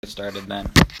Get started then.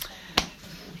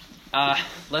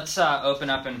 Let's open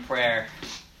up in prayer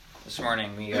this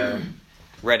morning. We are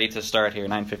ready to start here,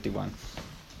 9:51.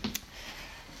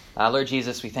 Lord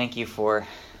Jesus, we thank you for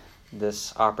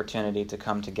this opportunity to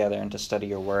come together and to study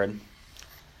your word.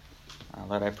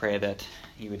 Lord, I pray that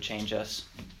you would change us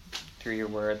through your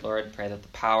word. Lord, I pray that the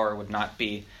power would not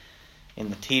be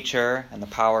in the teacher and the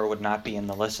power would not be in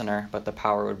the listener, but the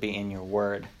power would be in your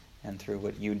word and through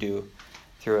what you do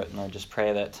through it. And Lord, just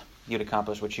pray that you'd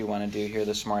accomplish what you want to do here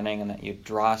this morning and that you'd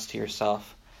draw us to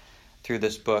yourself through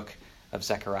this book of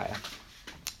Zechariah.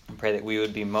 And pray that we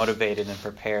would be motivated and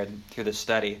prepared through the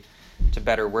study to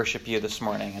better worship you this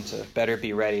morning and to better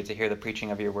be ready to hear the preaching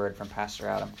of your word from Pastor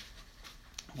Adam.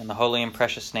 In the holy and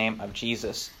precious name of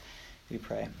Jesus, we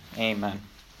pray. Amen.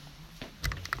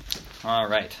 All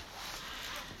right.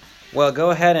 Well, go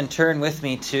ahead and turn with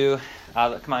me to,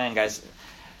 come on in, guys.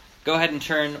 Go ahead and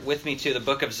turn with me to the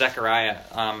book of Zechariah.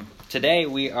 Today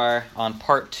we are on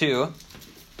part 2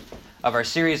 of our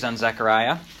series on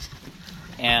Zechariah,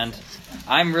 and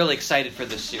I'm really excited for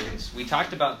this series. We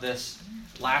talked about this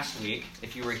last week,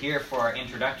 if you were here for our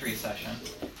introductory session,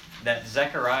 that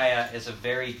Zechariah is a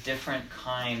very different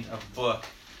kind of book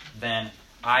than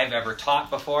I've ever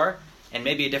taught before, and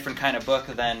maybe a different kind of book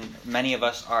than many of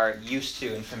us are used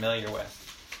to and familiar with.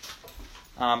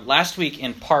 Last week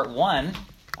in part 1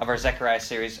 of our Zechariah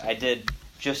series, I did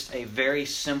just a very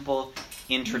simple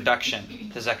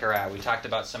introduction to Zechariah. We talked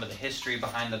about some of the history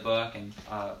behind the book and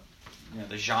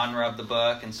the genre of the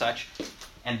book and such.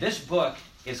 And this book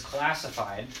is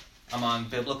classified among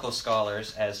biblical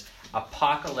scholars as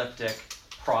apocalyptic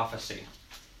prophecy.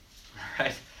 All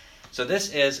right? So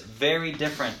this is very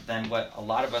different than what a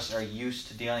lot of us are used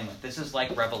to dealing with. This is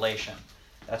like Revelation.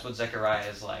 That's what Zechariah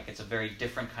is like. It's a very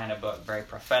different kind of book, very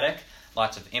prophetic,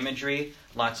 lots of imagery,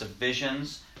 lots of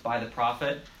visions by the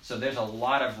prophet. So there's a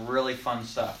lot of really fun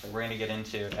stuff that we're going to get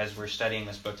into as we're studying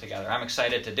this book together. I'm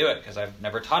excited to do it because I've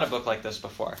never taught a book like this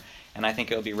before, and I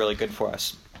think it'll be really good for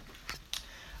us.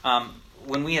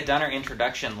 When we had done our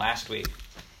introduction last week,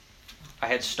 I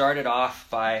had started off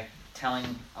by telling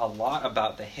a lot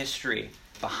about the history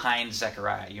behind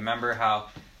Zechariah. You remember how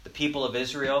the people of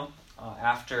Israel,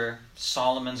 after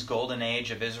Solomon's golden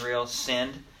age of Israel,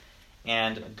 sinned,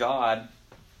 and God,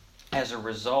 as a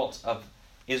result of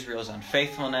Israel's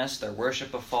unfaithfulness, their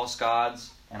worship of false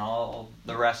gods, and all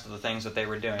the rest of the things that they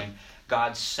were doing,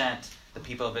 God sent the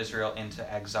people of Israel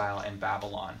into exile in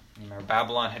Babylon. You remember,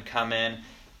 Babylon had come in,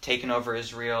 taken over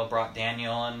Israel, brought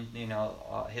Daniel and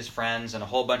his friends and a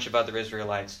whole bunch of other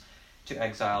Israelites to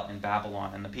exile in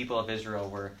Babylon. And the people of Israel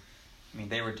were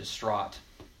distraught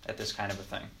at this kind of a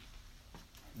thing.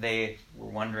 They were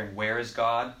wondering, where is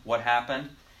God? What happened?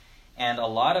 And a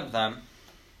lot of them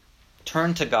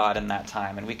turned to God in that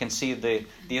time. And we can see the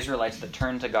Israelites that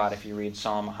turned to God if you read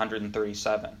Psalm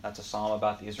 137. That's a psalm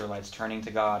about the Israelites turning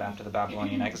to God after the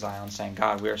Babylonian exile and saying,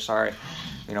 God, we are sorry.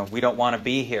 We don't want to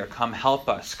be here. Come help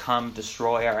us. Come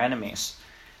destroy our enemies.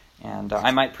 And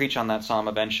I might preach on that psalm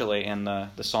eventually in the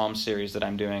psalm series that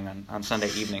I'm doing on Sunday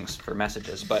evenings for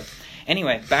messages. But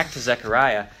anyway, back to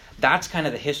Zechariah. That's kind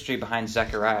of the history behind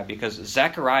Zechariah, because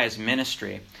Zechariah's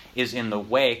ministry is in the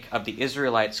wake of the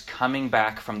Israelites coming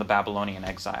back from the Babylonian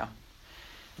exile.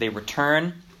 They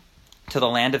return to the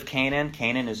land of Canaan.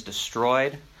 Canaan is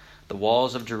destroyed. The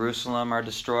walls of Jerusalem are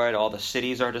destroyed. All the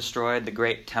cities are destroyed. The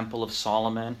great temple of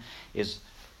Solomon is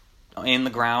in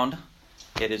the ground.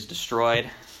 It is destroyed.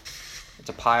 It's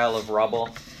a pile of rubble.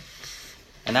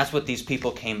 And that's what these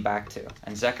people came back to.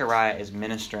 And Zechariah is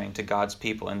ministering to God's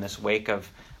people in this wake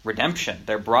of redemption.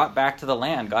 They're brought back to the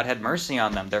land. God had mercy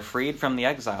on them. They're freed from the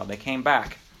exile. They came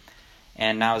back.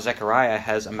 And now Zechariah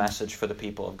has a message for the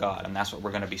people of God. And that's what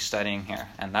we're going to be studying here.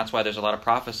 And that's why there's a lot of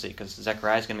prophecy, because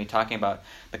Zechariah is going to be talking about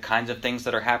the kinds of things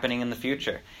that are happening in the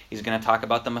future. He's going to talk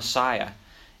about the Messiah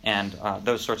and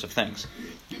those sorts of things.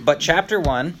 But chapter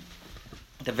 1,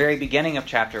 the very beginning of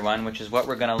chapter 1, which is what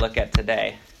we're going to look at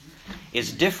today,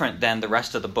 is different than the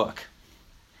rest of the book.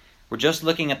 We're just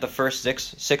looking at the first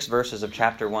six verses of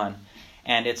chapter 1,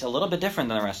 and it's a little bit different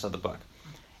than the rest of the book.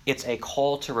 It's a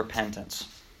call to repentance.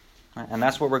 And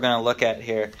that's what we're going to look at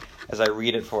here as I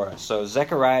read it for us. So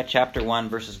Zechariah chapter 1,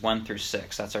 verses 1 through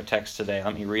 6. That's our text today.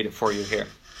 Let me read it for you here.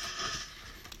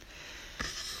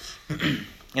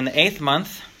 In the 8th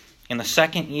month, in the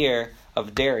 2nd year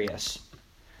of Darius,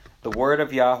 the word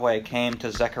of Yahweh came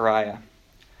to Zechariah,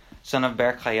 son of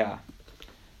Berntson,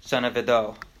 son of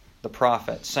Iddo, the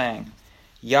prophet, saying,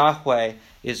 Yahweh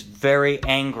is very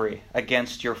angry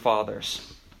against your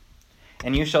fathers.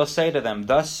 And you shall say to them,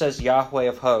 Thus says Yahweh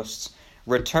of hosts,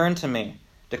 Return to me,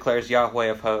 declares Yahweh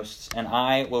of hosts, and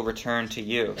I will return to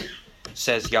you.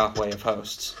 says Yahweh of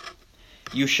hosts.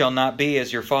 You shall not be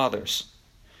as your fathers,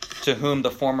 to whom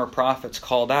the former prophets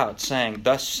called out, saying,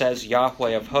 Thus says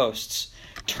Yahweh of hosts,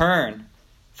 turn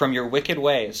from your wicked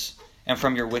ways and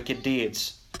from your wicked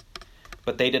deeds.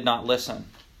 But they did not listen,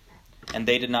 and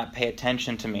they did not pay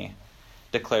attention to me,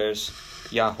 declares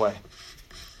Yahweh.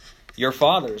 Your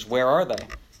fathers, where are they?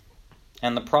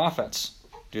 And the prophets,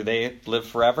 do they live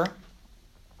forever?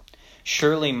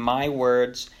 Surely my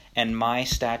words and my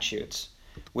statutes,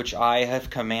 which I have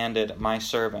commanded my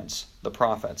servants, the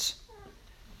prophets,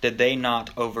 did they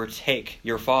not overtake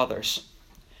your fathers?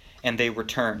 And they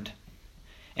returned.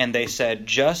 And they said,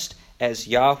 just as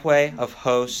Yahweh of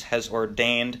hosts has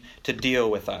ordained to deal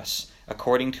with us,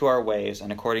 according to our ways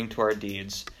and according to our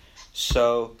deeds,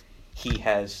 so he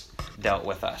has dealt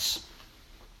with us.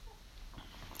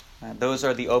 Those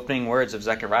are the opening words of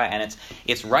Zechariah. And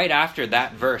it's right after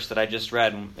that verse that I just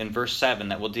read in verse 7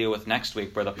 that we'll deal with next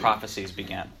week, where the prophecies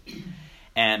began.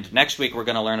 And next week we're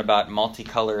going to learn about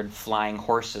multicolored flying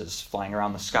horses flying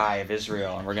around the sky of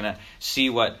Israel. And we're going to see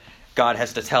what God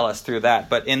has to tell us through that.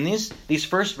 But in these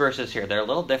first verses here, they're a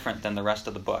little different than the rest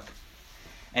of the book.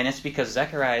 And it's because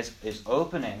Zechariah is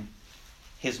opening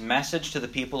his message to the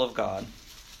people of God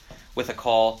with a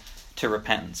call to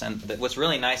repentance. And what's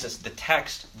really nice is the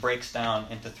text breaks down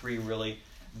into three really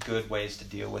good ways to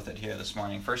deal with it here this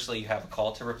morning. Firstly, you have a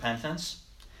call to repentance.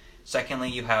 Secondly,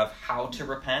 you have how to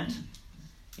repent.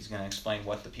 He's going to explain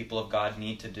what the people of God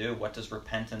need to do. What does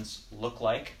repentance look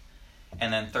like?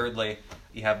 And then thirdly,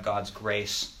 you have God's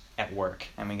grace at work.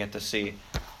 And we get to see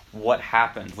what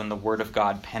happened when the Word of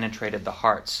God penetrated the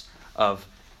hearts of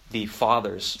the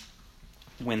fathers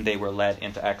when they were led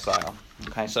into exile.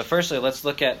 Okay, so firstly, let's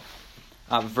look at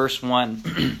verse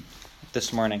 1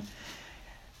 this morning.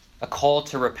 A call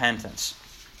to repentance.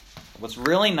 What's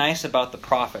really nice about the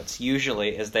prophets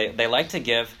usually is they like to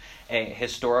give a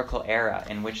historical era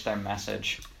in which their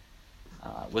message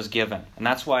was given. And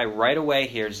that's why right away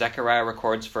here, Zechariah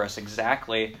records for us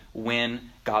exactly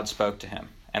when God spoke to him.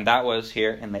 And that was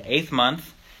here in the 8th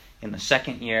month, in the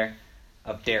 2nd year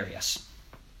of Darius.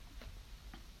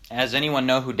 Does anyone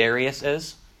know who Darius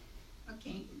is? A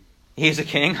king. He's a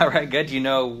king? All right, good. Do you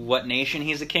know what nation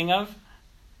he's a king of?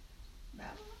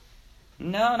 Babylon?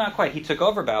 No, not quite. He took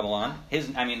over Babylon.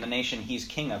 The nation he's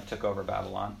king of took over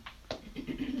Babylon. Do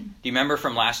you remember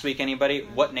from last week, anybody?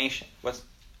 What nation? What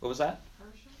was that?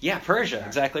 Persia? Yeah, Persia.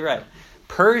 Exactly right.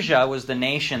 Persia was the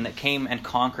nation that came and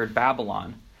conquered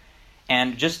Babylon.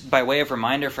 And just by way of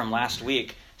reminder from last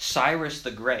week, Cyrus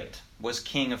the Great was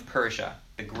king of Persia,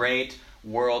 the great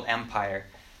world empire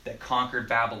that conquered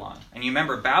Babylon. And you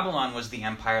remember, Babylon was the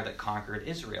empire that conquered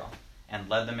Israel and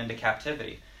led them into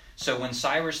captivity. So when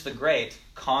Cyrus the Great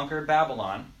conquered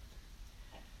Babylon,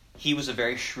 he was a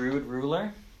very shrewd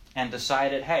ruler and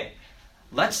decided, hey,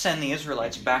 let's send the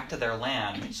Israelites back to their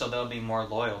land so they'll be more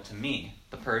loyal to me,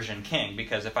 the Persian king,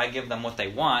 because if I give them what they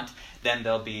want, then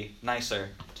they'll be nicer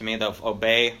to me. They'll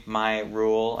obey my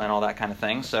rule and all that kind of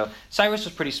thing. So Cyrus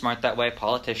was pretty smart that way.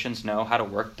 Politicians know how to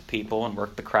work the people and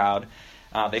work the crowd.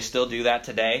 They still do that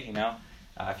today,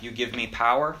 If you give me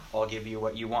power, I'll give you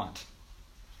what you want.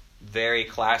 Very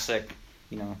classic,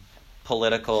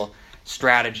 political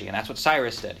strategy. And that's what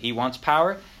Cyrus did. He wants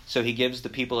power, so he gives the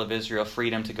people of Israel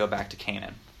freedom to go back to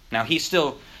Canaan. Now,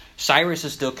 Cyrus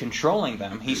is still controlling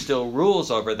them. He still rules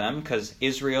over them because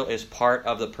Israel is part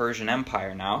of the Persian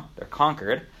Empire now. They're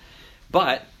conquered.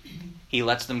 But he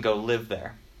lets them go live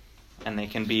there, and they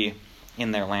can be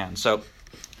in their land. So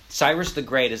Cyrus the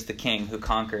Great is the king who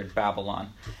conquered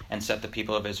Babylon and set the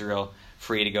people of Israel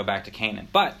free to go back to Canaan.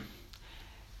 But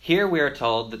here we are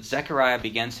told that Zechariah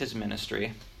begins his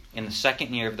ministry in the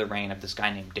 2nd year of the reign of this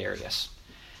guy named Darius.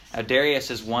 Now,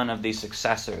 Darius is one of the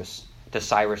successors to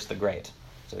Cyrus the Great.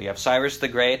 So you have Cyrus the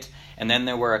Great, and then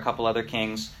there were a couple other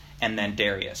kings, and then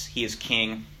Darius. He is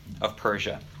king of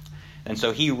Persia. And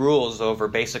so he rules over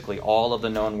basically all of the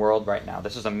known world right now.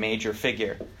 This is a major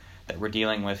figure that we're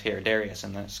dealing with here, Darius,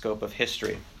 in the scope of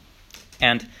history.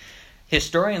 And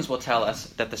historians will tell us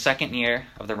that the 2nd year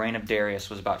of the reign of Darius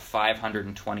was about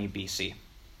 520 BC.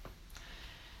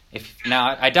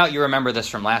 Now, I doubt you remember this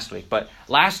from last week, but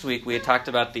last week we had talked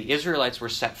about the Israelites were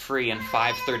set free in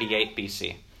 538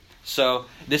 BC. So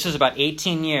this is about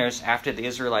 18 years after the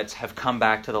Israelites have come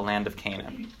back to the land of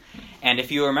Canaan. And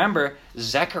if you remember,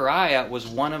 Zechariah was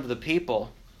one of the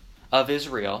people of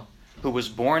Israel who was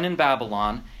born in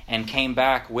Babylon and came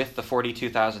back with the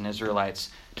 42,000 Israelites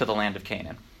to the land of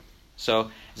Canaan.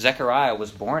 So Zechariah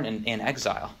was born in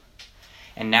exile.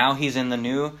 And now he's in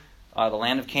the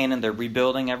land of Canaan. They're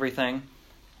rebuilding everything.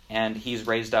 And he's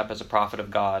raised up as a prophet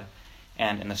of God.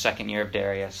 And in the second year of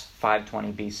Darius,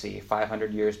 520 BC,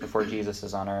 500 years before Jesus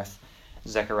is on earth,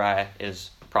 Zechariah is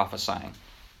prophesying.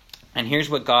 And here's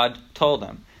what God told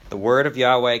him. The word of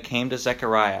Yahweh came to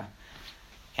Zechariah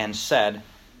and said,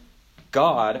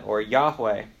 God, or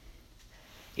Yahweh,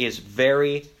 is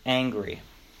very angry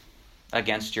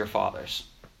against your fathers.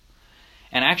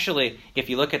 And actually, if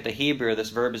you look at the Hebrew, this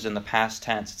verb is in the past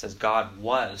tense. It says, God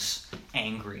was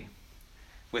angry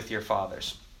with your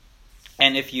fathers.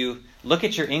 And if you look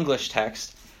at your English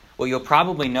text, what you'll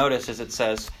probably notice is it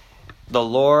says, the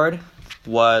Lord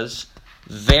was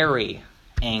very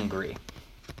angry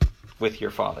with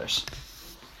your fathers.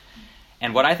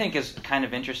 And what I think is kind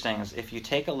of interesting is if you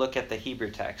take a look at the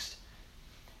Hebrew text,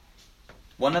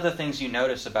 one of the things you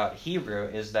notice about Hebrew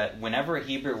is that whenever a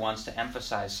Hebrew wants to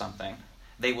emphasize something,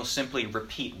 they will simply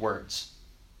repeat words.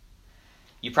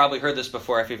 You probably heard this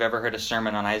before if you've ever heard a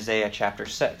sermon on Isaiah chapter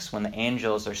 6, when the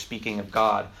angels are speaking of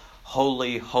God.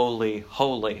 Holy, holy,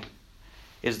 holy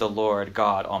is the Lord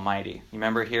God Almighty. You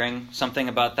remember hearing something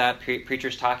about that?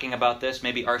 Preachers talking about this?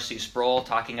 Maybe R.C. Sproul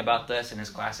talking about this in his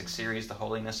classic series, The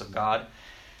Holiness of God.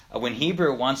 When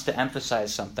Hebrew wants to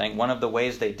emphasize something, one of the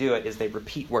ways they do it is they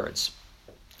repeat words.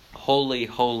 Holy,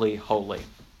 holy, holy.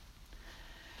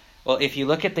 Well, if you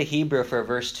look at the Hebrew for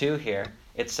verse 2 here,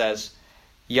 it says,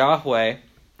 Yahweh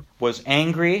was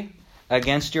angry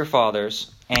against your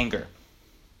fathers, anger.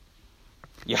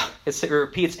 Yeah, it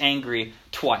repeats angry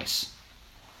twice.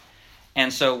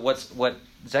 And so what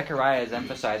Zechariah is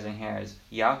emphasizing here is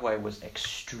Yahweh was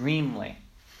extremely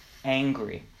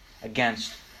angry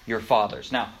against your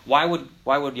fathers. Now, why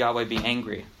would Yahweh be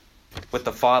angry with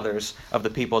the fathers of the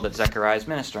people that Zechariah is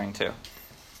ministering to?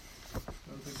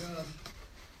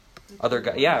 Other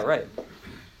God. Yeah, right.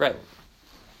 Right.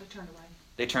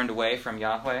 They turned away from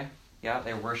Yahweh. Yeah,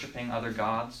 they were worshiping other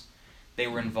gods. They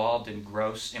were involved in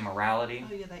gross immorality.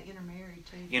 Oh, yeah, they intermarried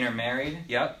too. Intermarried,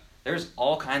 yep. There's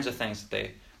all kinds of things that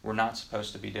they were not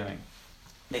supposed to be doing.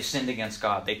 They sinned against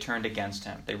God. They turned against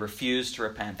Him. They refused to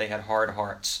repent. They had hard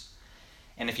hearts.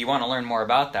 And if you want to learn more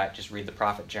about that, just read the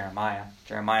prophet Jeremiah.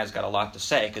 Jeremiah's got a lot to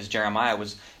say because Jeremiah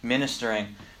was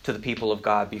ministering to the people of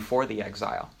God before the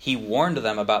exile. He warned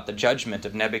them about the judgment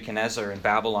of Nebuchadnezzar and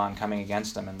Babylon coming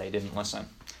against them, and they didn't listen.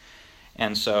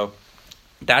 And so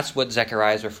that's what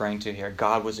Zechariah is referring to here.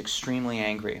 God was extremely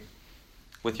angry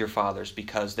with your fathers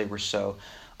because they were so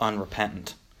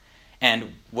unrepentant.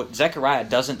 And what Zechariah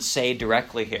doesn't say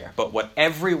directly here, but what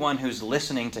everyone who's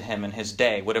listening to him in his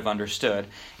day would have understood,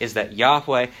 is that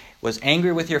Yahweh was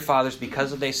angry with your fathers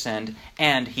because they sinned,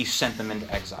 and He sent them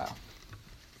into exile.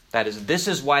 That is, this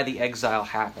is why the exile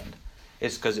happened.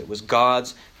 It's because it was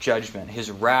God's judgment, His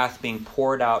wrath being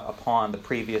poured out upon the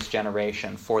previous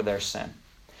generation for their sin.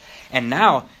 And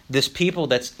now, this people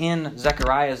that's in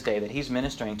Zechariah's day that he's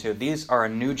ministering to, these are a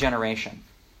new generation.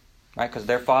 Right? Because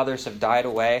their fathers have died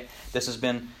away. This has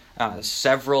been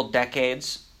several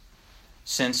decades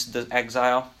since the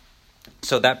exile.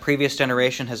 So that previous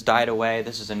generation has died away.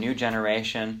 This is a new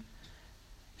generation.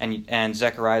 And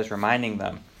Zechariah is reminding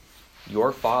them,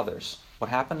 your fathers, what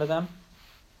happened to them?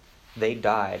 They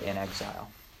died in exile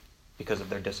because of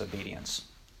their disobedience.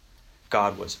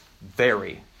 God was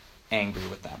very angry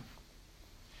with them.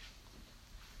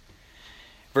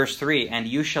 Verse 3, and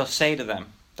you shall say to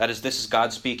them, that is, this is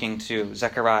God speaking to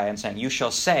Zechariah and saying, you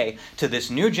shall say to this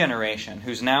new generation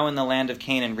who's now in the land of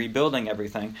Canaan rebuilding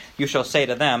everything, you shall say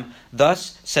to them,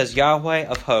 thus says Yahweh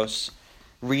of hosts,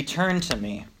 return to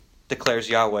me, declares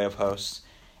Yahweh of hosts,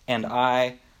 and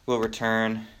I will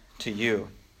return to you,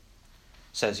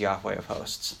 says Yahweh of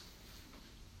hosts.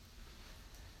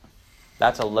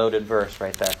 That's a loaded verse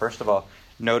right there. First of all,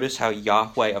 notice how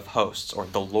Yahweh of hosts, or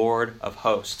the Lord of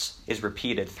hosts, is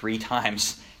repeated 3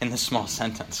 times in this small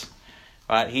sentence.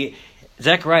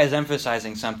 Zechariah is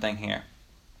emphasizing something here.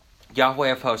 Yahweh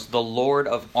of hosts, the Lord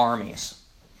of armies.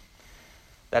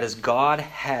 That is, God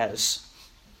has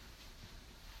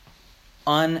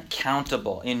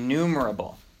uncountable,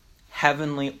 innumerable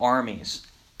heavenly armies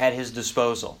at His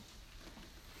disposal.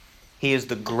 He is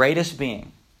the greatest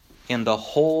being in the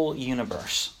whole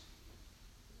universe.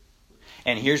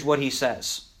 And here's what He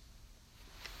says.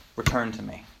 Return to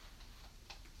me.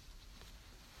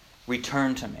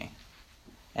 Return to me,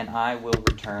 and I will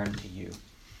return to you.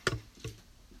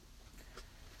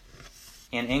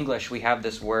 In English, we have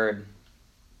this word,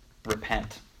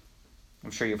 repent.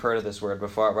 I'm sure you've heard of this word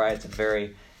before, right? It's a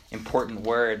very important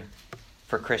word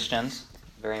for Christians.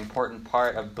 A very important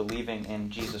part of believing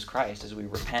in Jesus Christ is we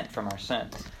repent from our sin.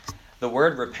 The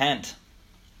word repent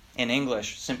in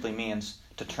English simply means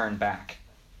to turn back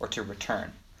or to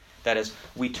return. That is,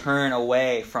 we turn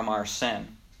away from our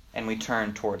sin and we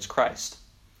turn towards Christ.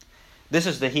 This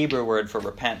is the Hebrew word for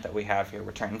repent that we have here,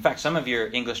 return. In fact, some of your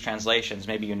English translations,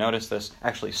 maybe you notice this,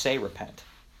 actually say repent.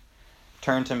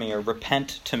 Turn to me, or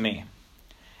repent to me,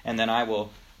 and then I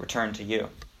will return to you,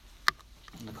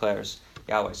 declares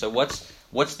Yahweh. So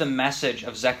what's the message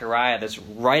of Zechariah that's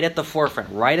right at the forefront,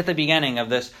 right at the beginning of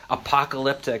this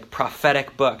apocalyptic,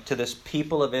 prophetic book to this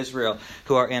people of Israel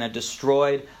who are in a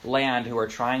destroyed land, who are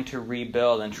trying to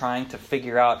rebuild and trying to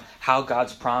figure out how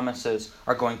God's promises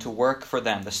are going to work for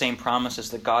them? The same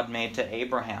promises that God made to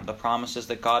Abraham, the promises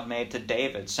that God made to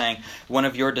David, saying, one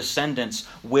of your descendants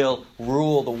will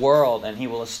rule the world and he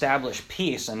will establish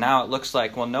peace. And now it looks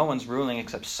like, well, no one's ruling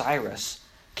except Cyrus,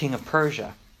 king of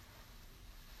Persia.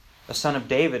 The son of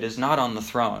David is not on the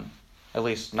throne, at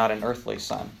least not an earthly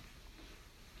son.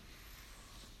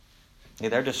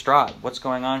 They're distraught. What's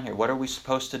going on here? What are we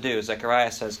supposed to do?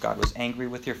 Zechariah says, God was angry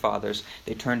with your fathers.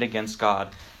 They turned against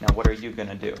God. Now what are you going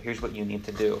to do? Here's what you need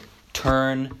to do.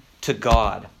 Turn to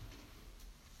God,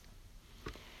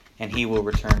 and he will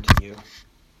return to you.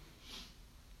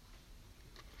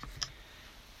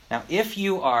 Now if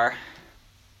you are,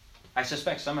 I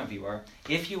suspect some of you are,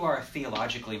 if you are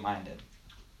theologically minded,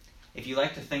 if you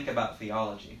like to think about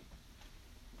theology,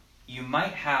 you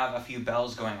might have a few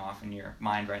bells going off in your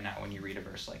mind right now when you read a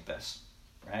verse like this,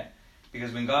 right?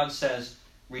 Because when God says,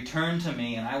 return to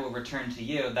me and I will return to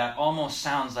you, that almost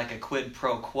sounds like a quid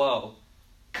pro quo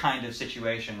kind of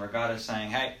situation where God is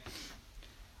saying, hey,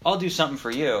 I'll do something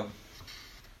for you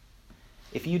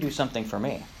if you do something for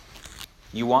me.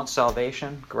 You want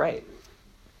salvation? Great.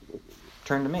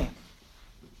 Turn to me.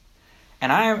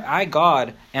 And I,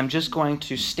 God, am just going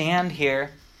to stand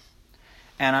here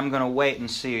and I'm going to wait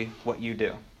and see what you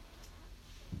do.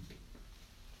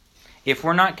 If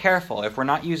we're not careful, if we're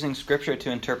not using Scripture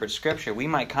to interpret Scripture, we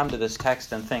might come to this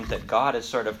text and think that God is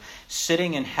sort of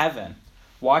sitting in heaven,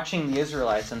 watching the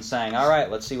Israelites and saying, all right,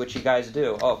 let's see what you guys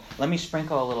do. Oh, let me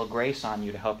sprinkle a little grace on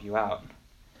you to help you out.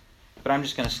 But I'm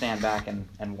just going to stand back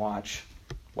and watch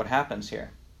what happens here.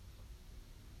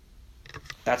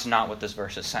 That's not what this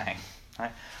verse is saying.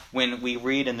 Right? When we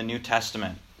read in the New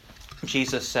Testament,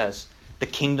 Jesus says, the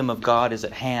kingdom of God is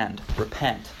at hand.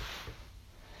 Repent.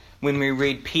 When we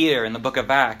read Peter in the book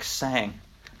of Acts saying,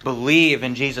 believe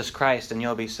in Jesus Christ and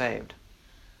you'll be saved.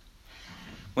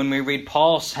 When we read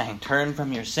Paul saying, turn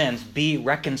from your sins, be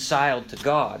reconciled to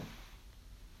God.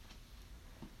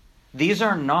 These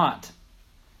are not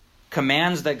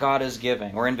commands that God is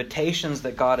giving or invitations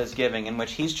that God is giving in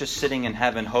which he's just sitting in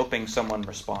heaven hoping someone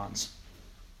responds.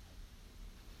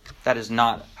 That is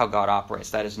not how God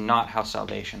operates. That is not how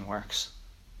salvation works.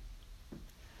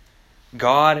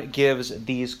 God gives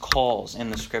these calls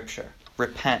in the Scripture.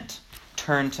 Repent,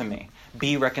 turn to me,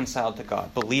 be reconciled to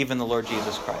God, believe in the Lord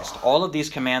Jesus Christ. All of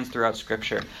these commands throughout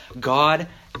Scripture, God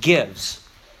gives.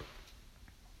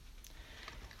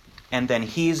 And then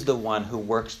he's the one who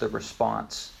works the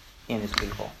response in his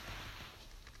people.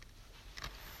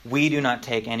 We do not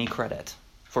take any credit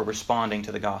for responding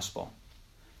to the gospel.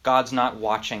 God's not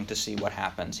watching to see what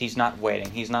happens. He's not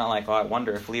waiting. He's not like, oh, I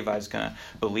wonder if Levi's going to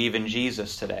believe in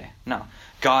Jesus today. No.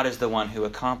 God is the one who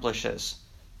accomplishes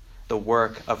the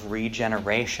work of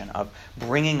regeneration, of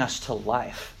bringing us to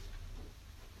life.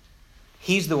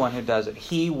 He's the one who does it.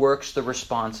 He works the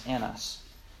response in us.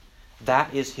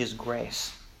 That is his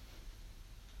grace.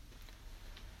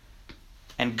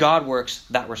 And God works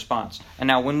that response. And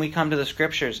now when we come to the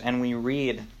Scriptures and we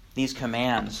read these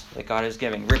commands that God is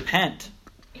giving, repent,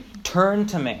 turn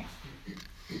to me.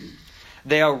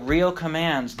 They are real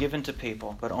commands given to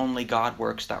people, but only God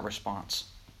works that response.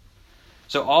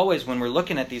 So always when we're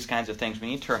looking at these kinds of things, we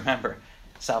need to remember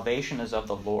salvation is of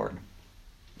the Lord.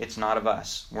 It's not of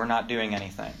us. We're not doing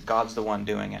anything. God's the one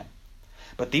doing it.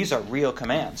 But these are real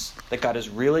commands that God is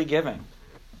really giving.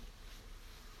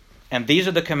 And these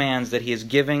are the commands that he is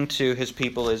giving to his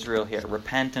people Israel here.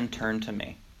 Repent and turn to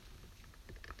me,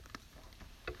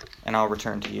 and I'll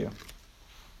return to you.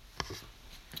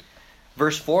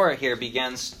 Verse 4 here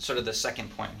begins sort of the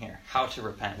second point here. How to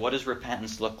repent. What does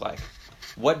repentance look like?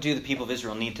 What do the people of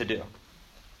Israel need to do?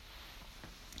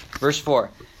 Verse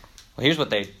 4. Well, here's what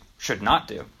they should not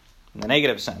do. In the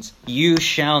negative sense. You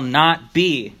shall not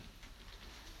be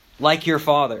like your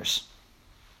fathers,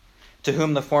 to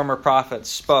whom the former prophets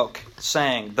spoke,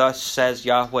 saying, thus says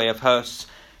Yahweh of hosts,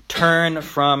 turn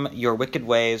from your wicked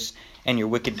ways and your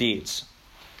wicked deeds.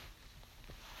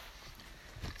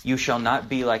 You shall not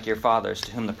be like your fathers,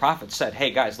 to whom the prophets said,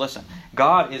 hey guys, listen,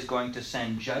 God is going to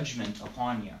send judgment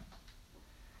upon you.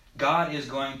 God is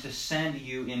going to send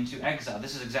you into exile.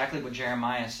 This is exactly what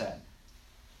Jeremiah said.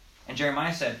 And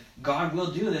Jeremiah said, God will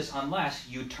do this unless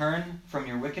you turn from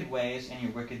your wicked ways and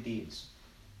your wicked deeds.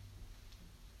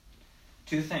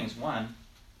 Two things. One,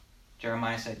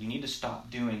 Jeremiah said, you need to stop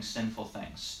doing sinful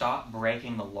things. Stop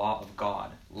breaking the law of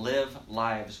God. Live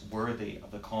lives worthy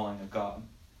of the calling of God.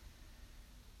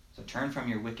 So turn from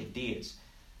your wicked deeds.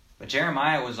 But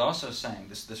Jeremiah was also saying,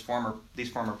 these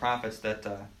former prophets that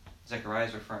Zechariah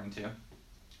is referring to,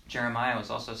 Jeremiah was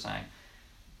also saying,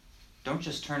 don't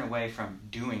just turn away from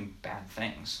doing bad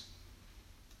things,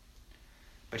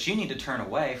 but you need to turn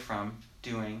away from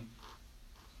doing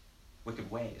wicked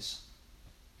ways.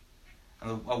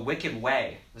 A wicked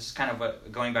way, this is kind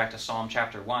of going back to Psalm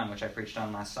chapter 1, which I preached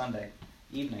on last Sunday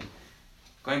evening.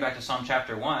 Going back to Psalm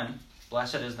chapter 1,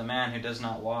 blessed is the man who does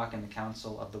not walk in the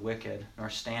counsel of the wicked,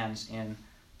 nor stands in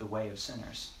the way of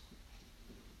sinners.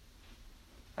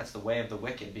 That's the way of the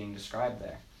wicked being described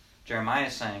there. Jeremiah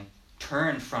is saying,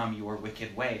 turn from your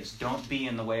wicked ways. Don't be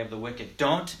in the way of the wicked.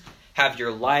 Don't have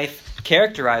your life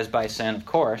characterized by sin, of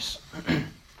course.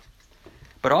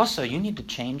 But also, you need to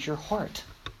change your heart.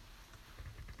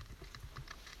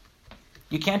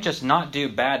 You can't just not do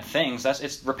bad things.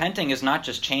 Repenting is not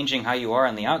just changing how you are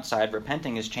on the outside.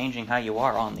 Repenting is changing how you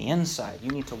are on the inside.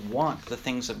 You need to want the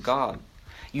things of God.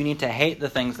 You need to hate the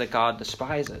things that God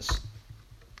despises.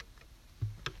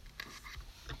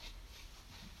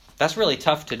 That's really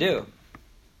tough to do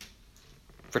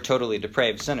for totally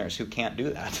depraved sinners who can't do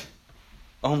that.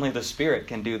 Only the Spirit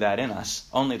can do that in us.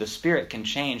 Only the Spirit can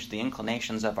change the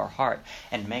inclinations of our heart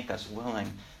and make us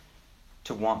willing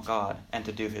to want God and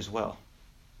to do His will.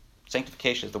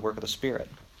 Sanctification is the work of the Spirit.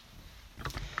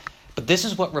 But this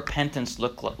is what repentance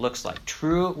looks like.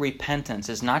 True repentance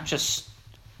is not just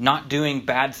not doing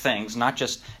bad things, not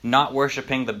just not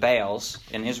worshiping the Baals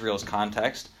in Israel's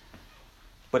context,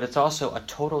 but it's also a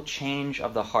total change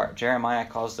of the heart. Jeremiah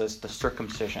calls this the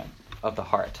circumcision of the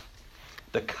heart,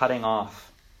 the cutting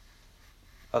off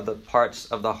of the parts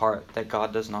of the heart that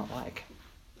God does not like,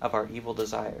 of our evil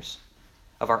desires,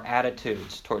 of our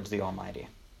attitudes towards the Almighty.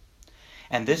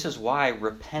 And this is why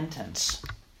repentance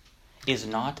is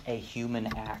not a human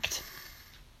act.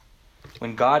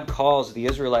 When God calls the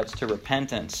Israelites to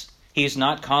repentance, He's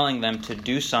not calling them to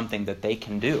do something that they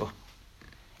can do.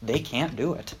 They can't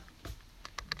do it.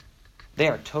 They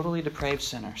are totally depraved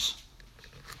sinners.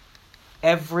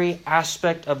 Every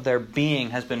aspect of their being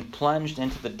has been plunged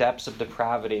into the depths of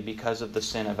depravity because of the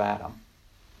sin of Adam.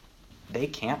 They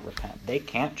can't repent. They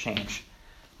can't change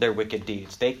their wicked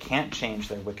deeds. They can't change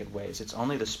their wicked ways. It's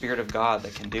only the Spirit of God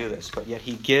that can do this. But yet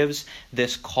He gives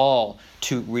this call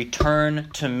to return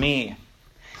to me.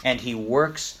 And He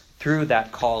works through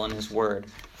that call in His Word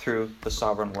through the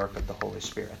sovereign work of the Holy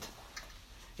Spirit.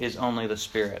 It is only the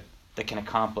Spirit that can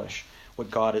accomplish what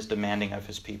God is demanding of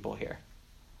His people here.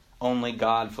 Only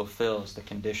God fulfills the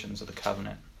conditions of the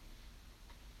covenant.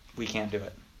 We can't do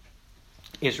it.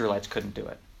 Israelites couldn't do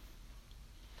it.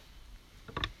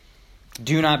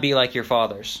 Do not be like your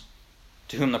fathers,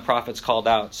 to whom the prophets called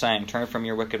out, saying, turn from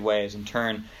your wicked ways and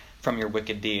turn from your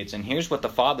wicked deeds. And here's what the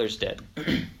fathers did.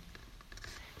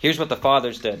 Here's what the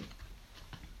fathers did.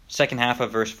 Second half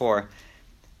of verse 4.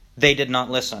 They did not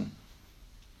listen.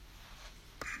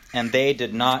 And they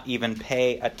did not even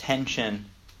pay attention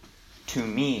to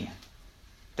me,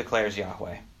 declares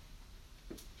Yahweh.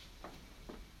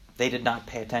 They did not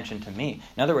pay attention to me.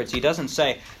 In other words, He doesn't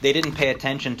say they didn't pay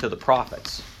attention to the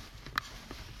prophets.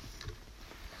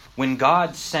 When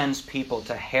God sends people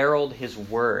to herald His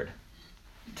word,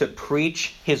 to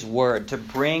preach His word, to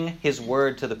bring His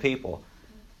word to the people,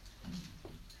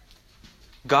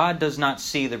 God does not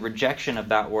see the rejection of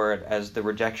that word as the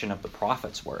rejection of the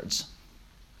prophet's words.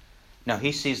 No,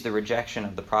 He sees the rejection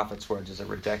of the prophet's words as a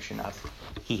rejection of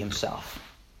He Himself.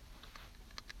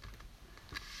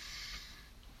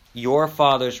 Your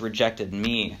fathers rejected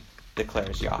me,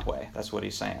 declares Yahweh. That's what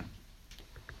He's saying.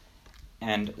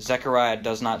 And Zechariah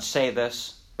does not say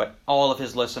this, but all of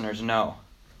his listeners know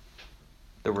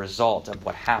the result of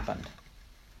what happened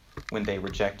when they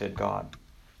rejected God.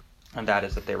 And that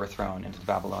is that they were thrown into the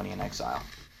Babylonian exile.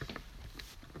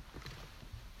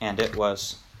 And it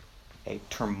was a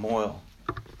tumultuous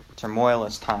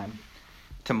time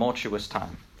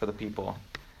for the people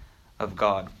of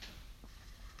God.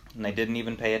 And they didn't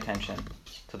even pay attention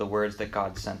to the words that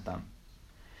God sent them.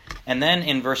 And then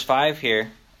in verse 5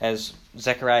 here, as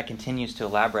Zechariah continues to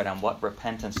elaborate on what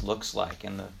repentance looks like,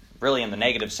 in the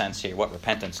negative sense here, what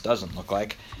repentance doesn't look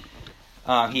like,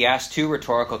 he asks two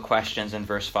rhetorical questions in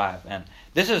verse 5. And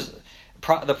this is,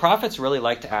 the prophets really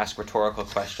like to ask rhetorical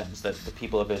questions that the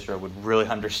people of Israel would really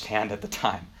understand at the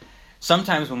time.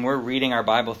 Sometimes when we're reading our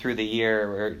Bible through the year,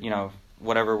 or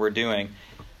whatever we're doing,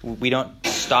 we don't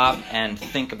stop and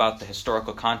think about the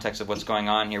historical context of what's going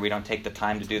on here. We don't take the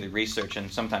time to do the research,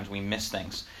 and sometimes we miss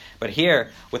things. But here,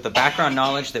 with the background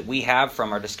knowledge that we have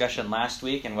from our discussion last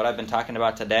week and what I've been talking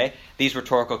about today, these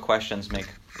rhetorical questions make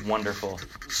wonderful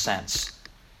sense.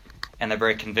 And they're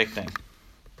very convicting.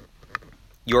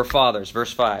 Your fathers,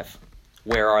 verse 5,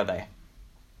 where are they?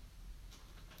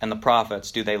 And the prophets,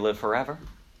 do they live forever?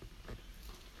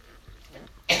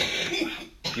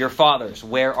 Your fathers,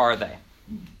 where are they?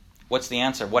 What's the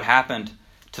answer? What happened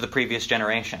to the previous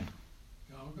generation?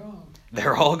 All gone.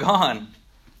 They're all gone.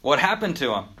 What happened to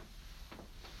them?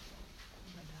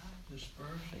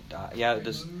 Dispersed. They died. Yeah,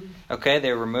 Removed. okay,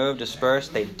 they were removed,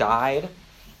 dispersed. They died,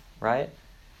 right?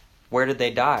 Where did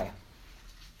they die?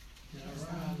 In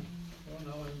Iran. Well,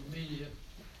 no, in the media.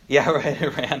 Yeah, right,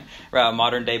 Iran. Right,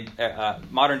 modern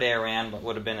day Iran, what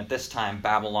would have been at this time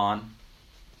Babylon.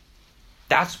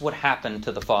 That's what happened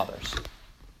to the fathers.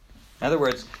 In other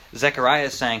words, Zechariah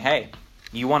is saying, hey,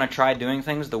 you want to try doing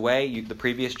things the way the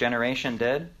previous generation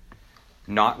did?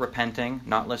 Not repenting,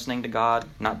 not listening to God,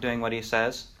 not doing what he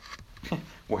says?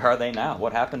 Where are they now?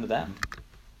 What happened to them?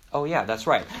 Oh yeah, that's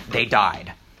right. They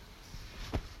died.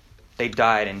 They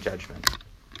died in judgment.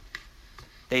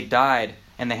 They died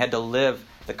and they had to live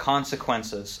the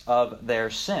consequences of their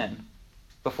sin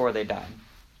before they died.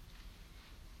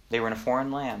 They were in a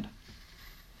foreign land,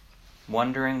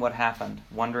 wondering what happened,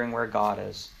 wondering where God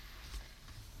is.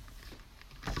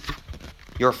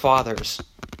 Your fathers,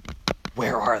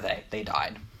 where are they? They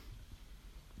died.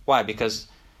 Why? Because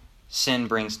sin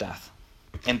brings death.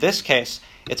 In this case,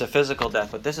 it's a physical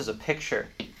death, but this is a picture,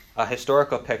 a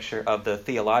historical picture of the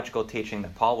theological teaching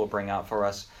that Paul will bring out for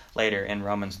us later in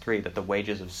Romans 3, that the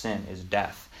wages of sin is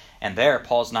death. And there,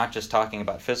 Paul's not just talking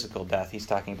about physical death, he's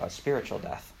talking about spiritual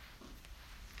death.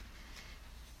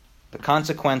 The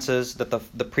consequences that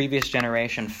the previous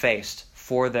generation faced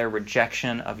for their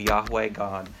rejection of Yahweh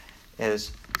God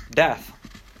is death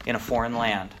in a foreign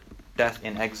land, death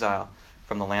in exile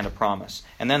from the land of promise.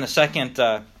 And then the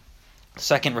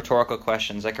second rhetorical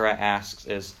question Zechariah asks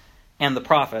is, and the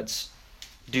prophets,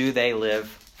 do they live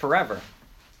forever?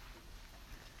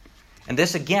 And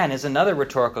this again is another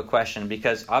rhetorical question,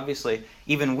 because obviously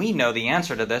even we know the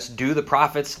answer to this. Do the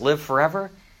prophets live forever?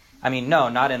 I mean, no,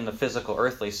 not in the physical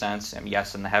earthly sense. And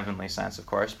yes, in the heavenly sense, of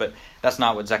course. But that's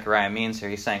not what Zechariah means here.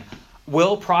 He's saying,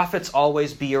 will prophets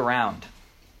always be around?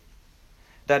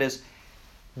 That is,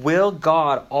 will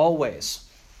God always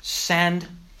send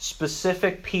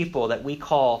specific people that we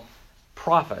call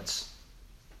prophets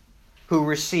who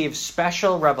receive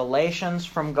special revelations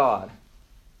from God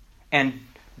and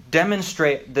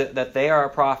demonstrate that they are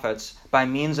prophets by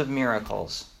means of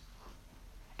miracles?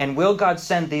 And will God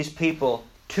send these people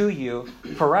to you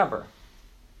forever?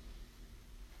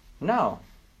 No.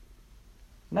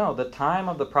 No, the time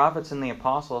of the prophets and the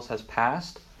apostles has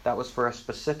passed. That was for a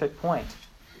specific point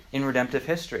in redemptive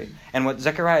history. And what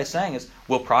Zechariah is saying is,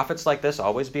 will prophets like this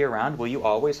always be around? Will you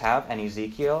always have an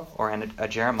Ezekiel or a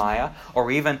Jeremiah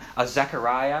or even a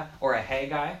Zechariah or a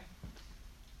Haggai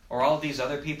or all of these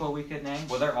other people we could name?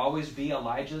 Will there always be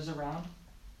Elijahs around?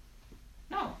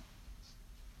 No.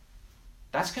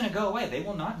 That's going to go away. They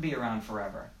will not be around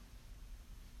forever.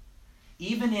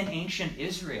 Even in ancient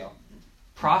Israel,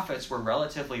 prophets were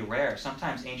relatively rare.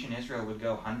 Sometimes ancient Israel would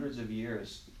go hundreds of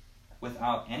years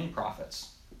without any prophets.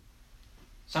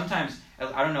 Sometimes,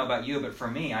 I don't know about you, but for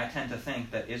me, I tend to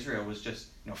think that Israel was just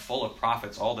full of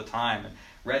prophets all the time. And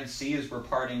Red Seas were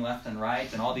parting left and right,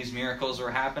 and all these miracles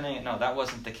were happening. No, that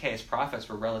wasn't the case. Prophets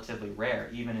were relatively rare,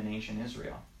 even in ancient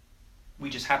Israel. We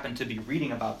just happen to be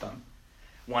reading about them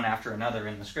one after another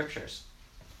in the scriptures.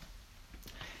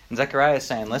 And Zechariah is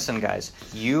saying, listen guys,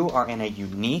 you are in a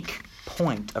unique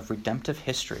point of redemptive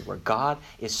history where God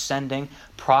is sending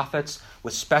prophets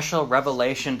with special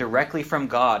revelation directly from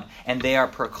God, and they are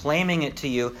proclaiming it to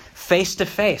you face to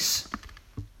face.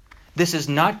 This is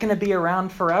not going to be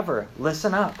around forever.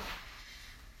 Listen up.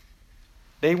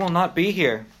 They will not be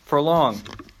here for long.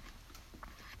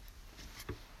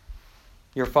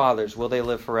 Your fathers, will they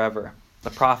live forever?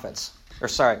 The prophets,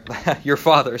 your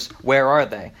fathers, where are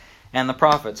they? And the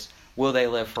prophets, will they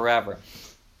live forever?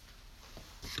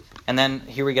 And then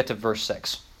here we get to verse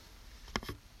 6.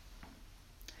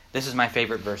 This is my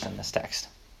favorite verse in this text.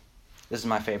 This is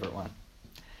my favorite one.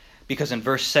 Because in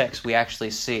verse 6, we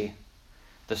actually see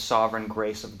the sovereign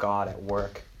grace of God at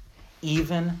work,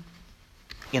 even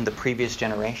in the previous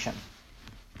generation.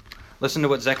 Listen to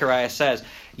what Zechariah says.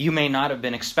 You may not have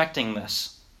been expecting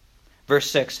this. Verse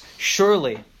 6,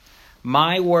 surely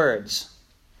my words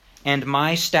and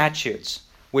my statutes,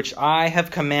 which I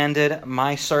have commanded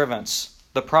my servants,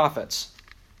 the prophets,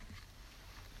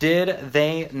 did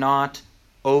they not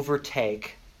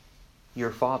overtake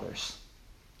your fathers?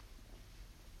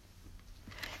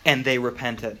 And they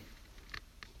repented.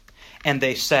 And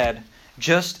they said,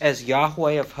 "Just as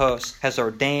Yahweh of hosts has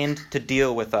ordained to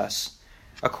deal with us,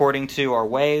 according to our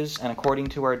ways and according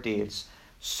to our deeds,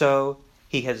 so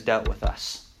he has dealt with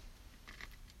us."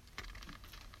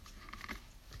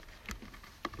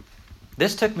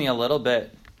 This took me a little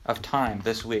bit of time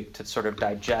this week to sort of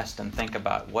digest and think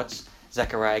about what's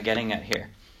Zechariah getting at here.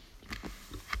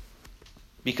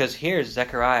 Because here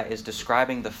Zechariah is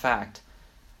describing the fact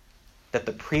that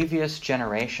the previous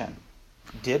generation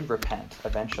did repent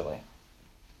eventually.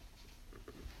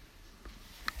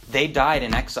 They died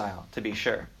in exile, to be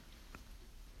sure.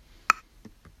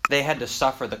 They had to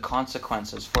suffer the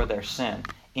consequences for their sin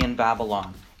in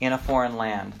Babylon, in a foreign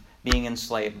land, being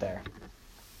enslaved there.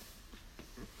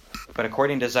 But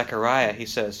according to Zechariah, he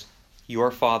says,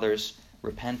 your fathers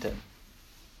repented.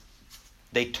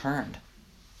 They turned.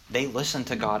 They listened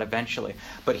to God eventually.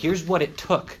 But here's what it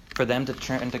took for them to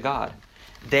turn to God.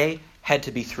 They had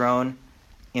to be thrown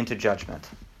into judgment.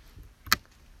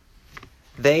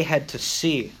 They had to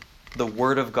see the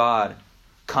Word of God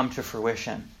come to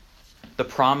fruition. The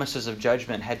promises of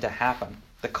judgment had to happen.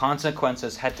 The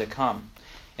consequences had to come.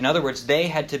 In other words, they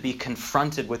had to be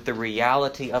confronted with the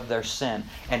reality of their sin.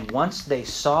 And once they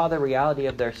saw the reality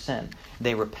of their sin,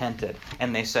 they repented.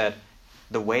 And they said,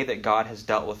 the way that God has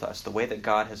dealt with us, the way that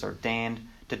God has ordained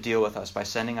to deal with us by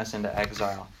sending us into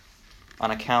exile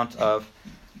on account of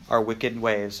our wicked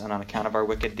ways and on account of our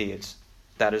wicked deeds,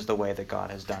 that is the way that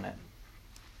God has done it.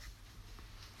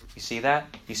 You see that?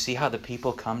 You see how the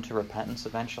people come to repentance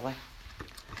eventually?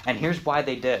 And here's why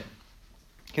they did.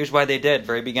 Here's why they did.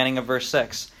 Very beginning of verse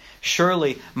 6.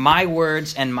 Surely my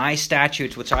words and my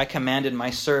statutes, which I commanded my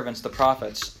servants, the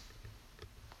prophets,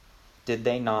 did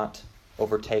they not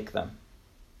overtake them?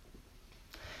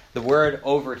 The word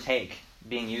overtake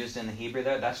being used in the Hebrew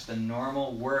there, that's the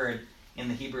normal word in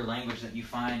the Hebrew language that you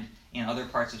find in other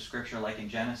parts of Scripture, like in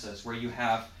Genesis, where you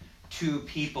have two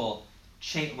people,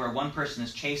 where one person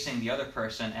is chasing the other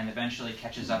person and eventually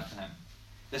catches up to him.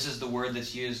 This is the word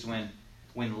that's used when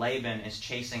Laban is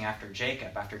chasing after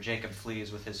Jacob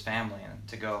flees with his family and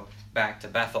to go back to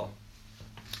Bethel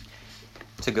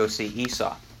to go see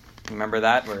Esau. Remember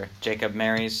that, where Jacob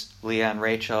marries Leah and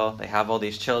Rachel, they have all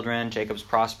these children, Jacob's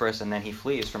prosperous, and then he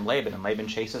flees from Laban, and Laban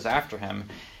chases after him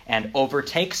and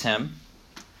overtakes him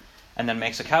and then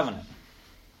makes a covenant.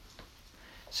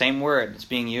 Same word is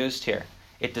being used here.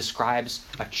 It describes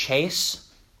a chase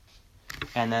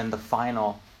and then the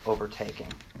final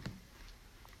overtaking.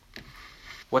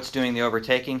 What's doing the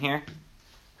overtaking here?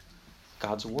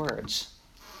 God's words.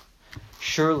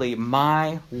 Surely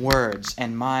my words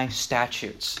and my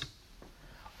statutes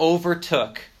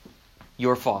overtook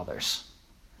your fathers.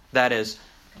 That is,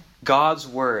 God's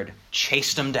word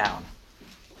chased them down.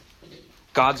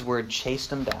 God's word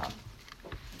chased them down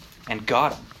and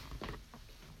got them.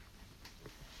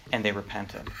 And they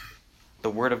repented.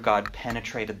 The word of God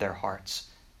penetrated their hearts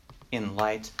in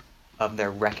light of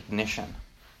their recognition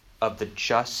of the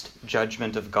just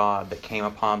judgment of God that came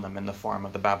upon them in the form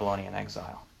of the Babylonian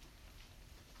exile.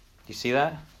 Do you see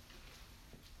that?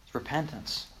 It's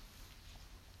repentance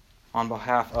on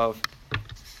behalf of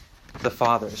the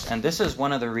fathers. And this is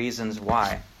one of the reasons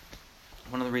why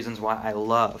I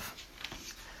love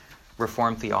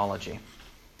Reformed theology.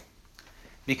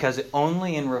 Because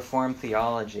only in Reformed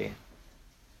theology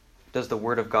does the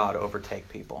Word of God overtake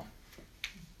people.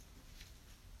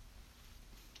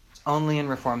 It's only in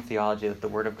Reformed theology that the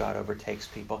Word of God overtakes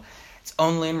people. It's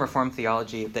only in Reformed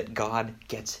theology that God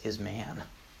gets his man.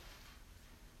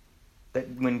 That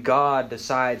when God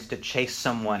decides to chase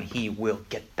someone, he will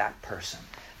get that person.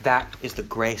 That is the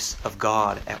grace of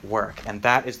God at work. And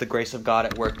that is the grace of God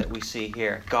at work that we see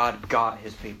here. God got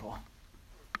his people.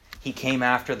 He came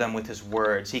after them with his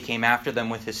words. He came after them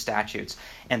with his statutes.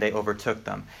 And they overtook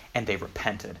them. And they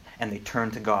repented. And they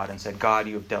turned to God and said, God,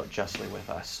 you have dealt justly with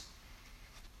us.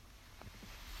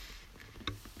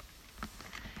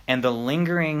 And the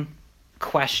lingering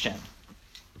question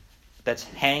that's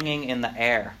hanging in the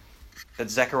air that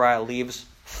Zechariah leaves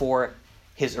for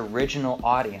his original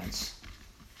audience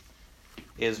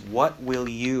is, what will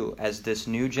you, as this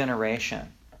new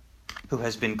generation who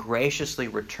has been graciously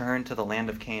returned to the land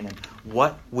of Canaan,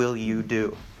 what will you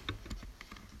do?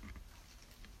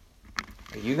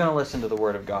 Are you going to listen to the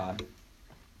Word of God?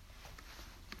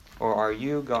 Or are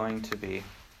you going to be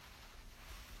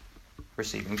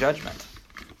receiving judgment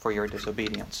for your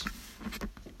disobedience?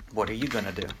 What are you going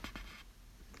to do?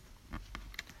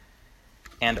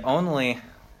 And only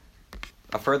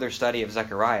a further study of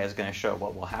Zechariah is going to show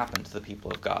what will happen to the people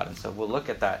of God. And so we'll look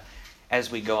at that as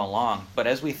we go along. But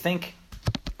as we think,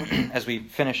 as we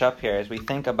finish up here, as we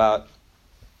think about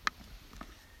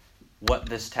what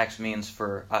this text means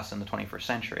for us in the 21st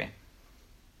century.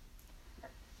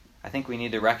 I think we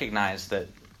need to recognize that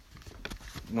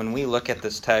when we look at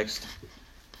this text,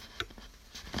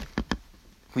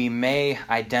 we may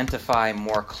identify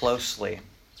more closely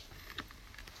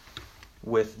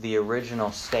with the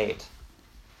original state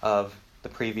of the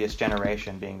previous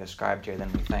generation being described here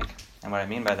than we think. And what I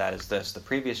mean by that is this: the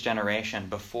previous generation,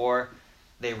 before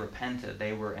they repented,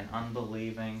 they were an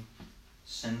unbelieving,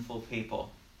 sinful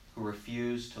people who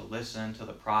refused to listen to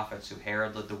the prophets who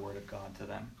heralded the word of God to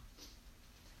them.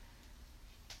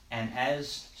 And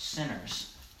as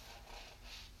sinners,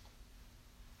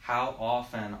 how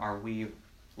often are we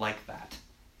like that?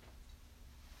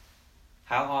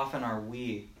 How often are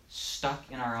we stuck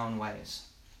in our own ways?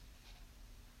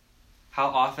 How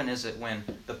often is it when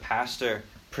the pastor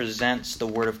presents the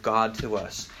word of God to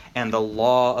us and the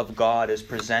law of God is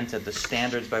presented, the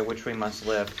standards by which we must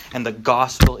live, and the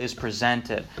gospel is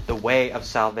presented, the way of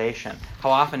salvation? How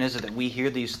often is it that we hear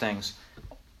these things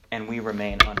and we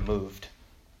remain unmoved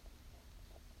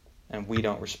and we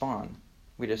don't respond?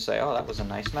 We just say, oh, that was a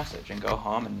nice message, and go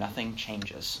home and nothing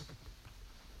changes.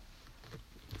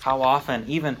 How often,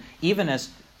 even as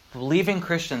believing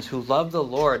Christians who love the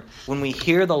Lord, when we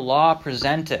hear the law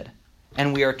presented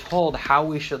and we are told how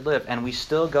we should live, and we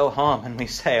still go home and we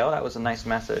say, oh, that was a nice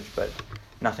message, but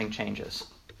nothing changes.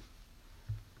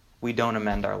 We don't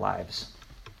amend our lives.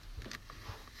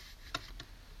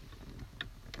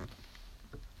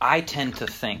 I tend to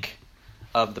think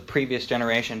of the previous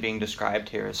generation being described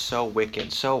here as so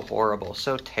wicked, so horrible,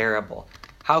 so terrible.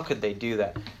 How could they do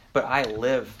that? But I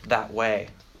live that way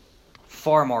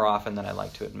far more often than I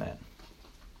like to admit.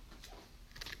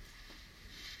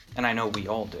 And I know we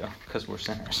all do, because we're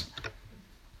sinners.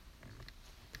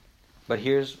 But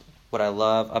here's what I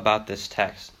love about this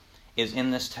text, is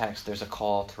in this text there's a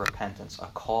call to repentance, a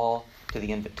call to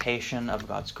the invitation of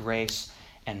God's grace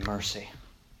and mercy.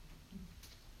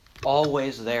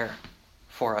 Always there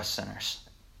for us sinners.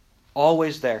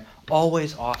 Always there,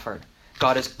 always offered.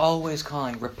 God is always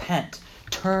calling, repent,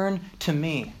 turn to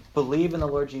me, believe in the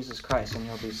Lord Jesus Christ, and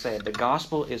you'll be saved. The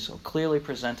gospel is so clearly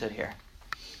presented here.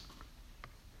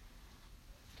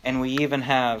 And we even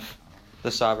have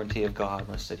the sovereignty of God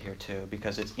listed here too,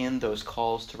 because it's in those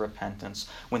calls to repentance,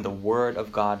 when the word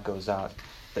of God goes out,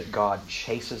 that God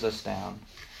chases us down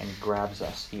and he grabs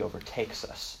us, he overtakes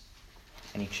us,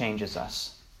 and he changes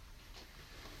us.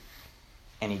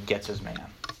 And he gets his man,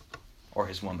 or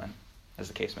his woman, as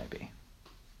the case may be.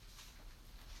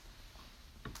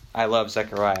 I love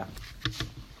Zechariah.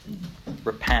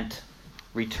 Repent,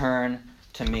 return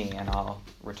to me, and I'll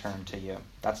return to you.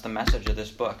 That's the message of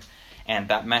this book. And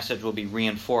that message will be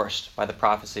reinforced by the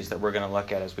prophecies that we're going to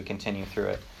look at as we continue through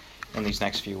it in these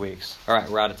next few weeks. All right,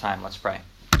 we're out of time. Let's pray.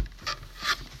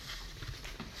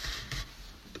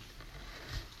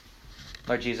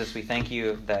 Lord Jesus, we thank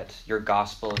you that your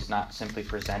gospel is not simply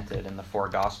presented in the 4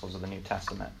 Gospels of the New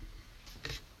Testament.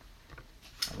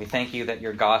 We thank you that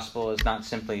your gospel is not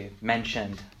simply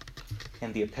mentioned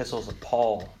in the epistles of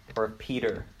Paul or of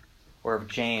Peter or of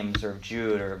James or of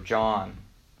Jude or of John.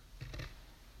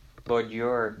 Lord,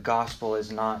 your gospel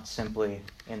is not simply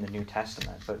in the New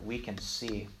Testament, but we can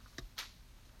see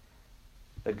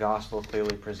the gospel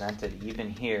clearly presented even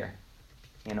here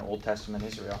in Old Testament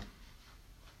Israel.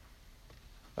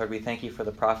 Lord, we thank you for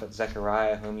the prophet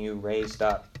Zechariah, whom you raised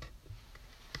up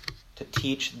to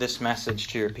teach this message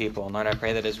to your people. And Lord, I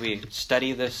pray that as we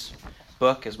study this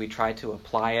book, as we try to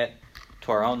apply it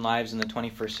to our own lives in the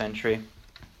 21st century,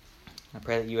 I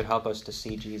pray that you would help us to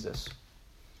see Jesus.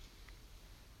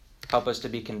 Help us to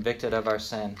be convicted of our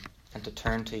sin and to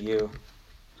turn to you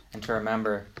and to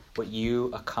remember what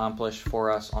you accomplished for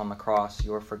us on the cross,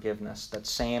 your forgiveness. That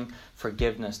same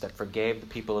forgiveness that forgave the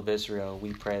people of Israel,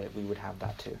 we pray that we would have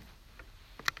that too.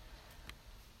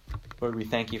 Lord, we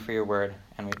thank you for your word,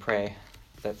 and we pray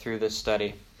that through this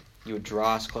study you would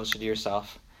draw us closer to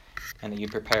yourself, and that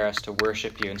you'd prepare us to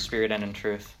worship you in spirit and in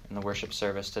truth in the worship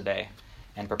service today,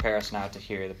 and prepare us now to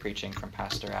hear the preaching from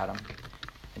Pastor Adam,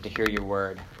 and to hear your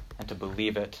word, and to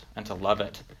believe it, and to love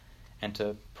it, and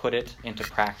to put it into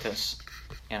practice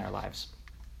in our lives.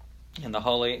 In the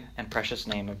holy and precious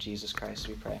name of Jesus Christ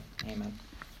we pray. Amen.